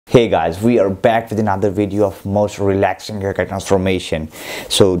Hey guys, we are back with another video of most relaxing haircut transformation.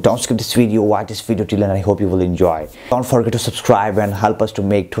 So don't skip this video, watch this video till and I hope you will enjoy. Don't forget to subscribe and help us to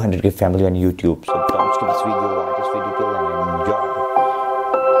make 200k family on YouTube. So don't skip this video, watch this video till and enjoy.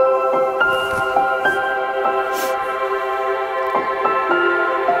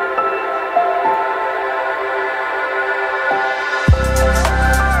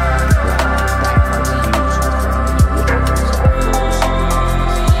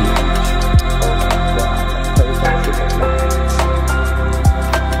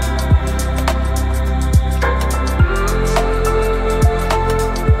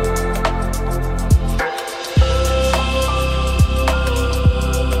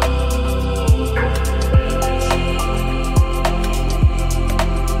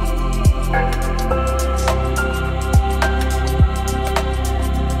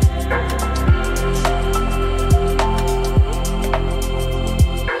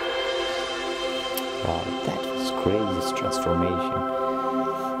 Wow, that was crazy transformation.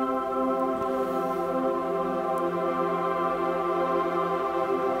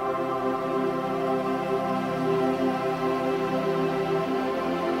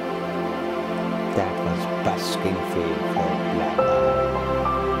 That was busking fade for black eye.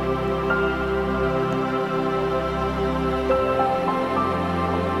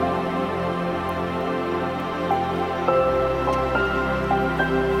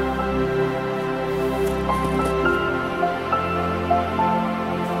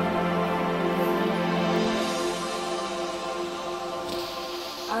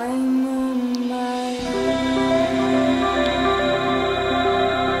 I'm on my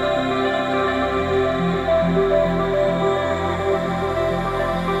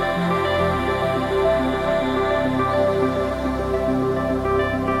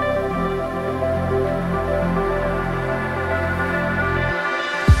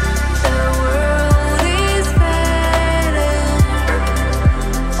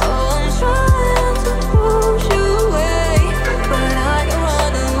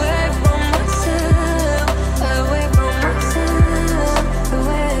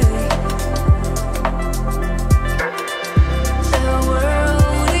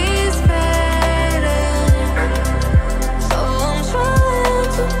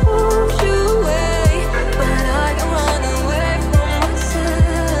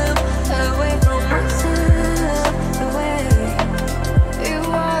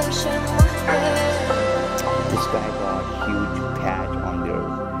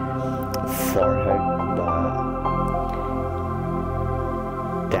forehead, but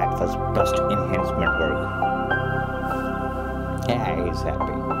that was bust enhancement work. Yeah, he's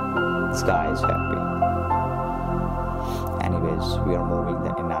happy. This guy is happy. Anyways, we are moving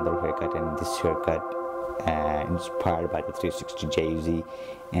another haircut, and this haircut inspired by the 360 Jay-Z,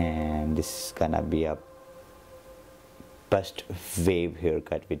 and this is gonna be a bust wave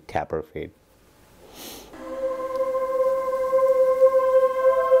haircut with tapper fade.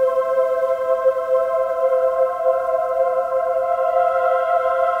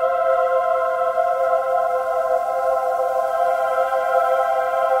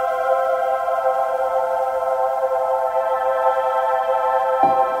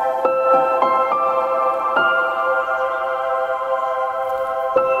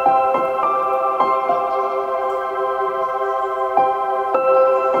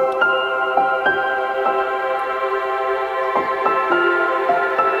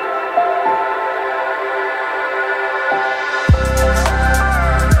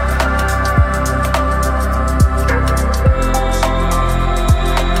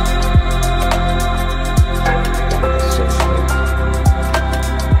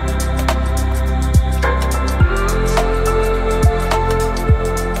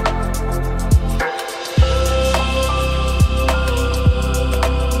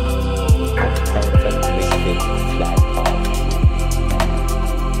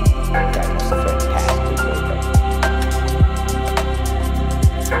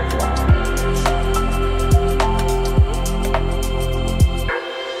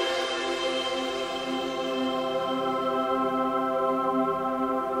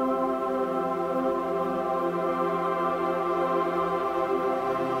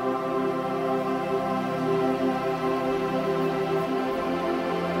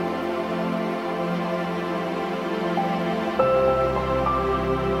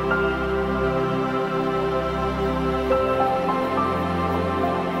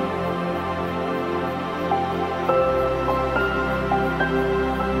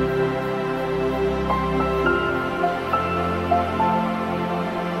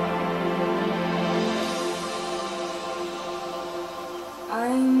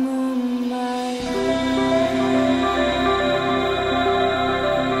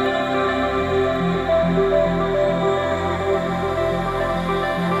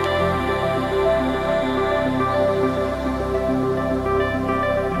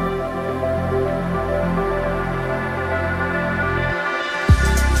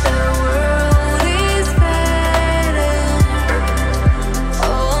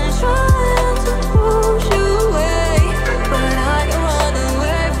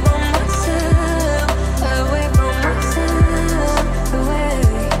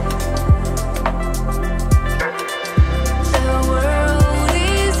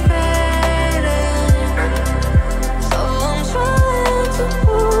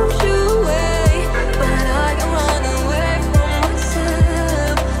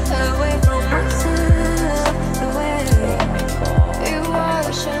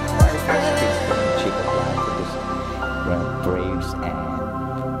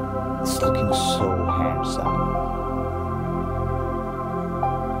 looking so handsome.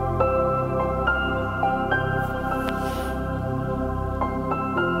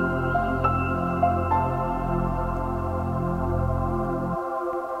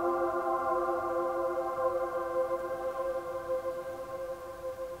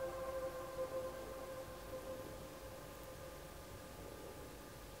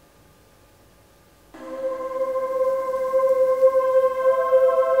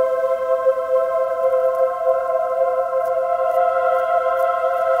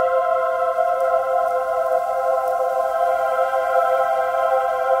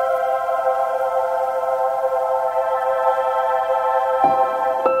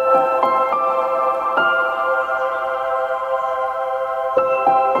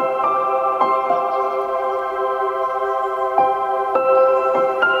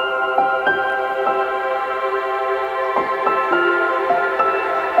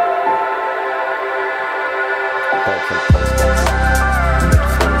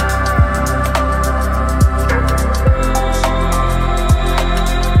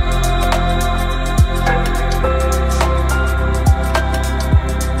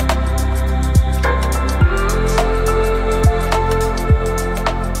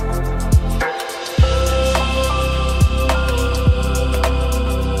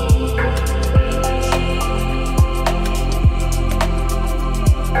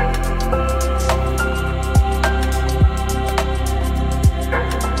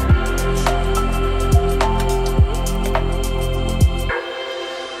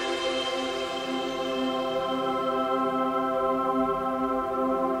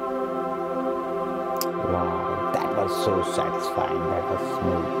 Wow, that was so satisfying. That was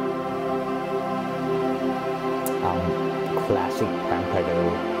smooth. Classic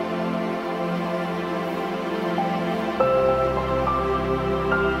pompadour.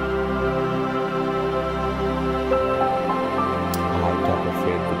 I got a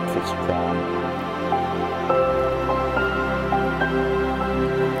favorite twist drawn.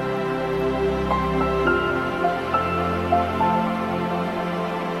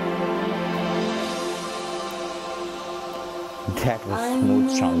 That was smooth,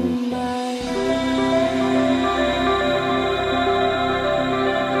 strongly.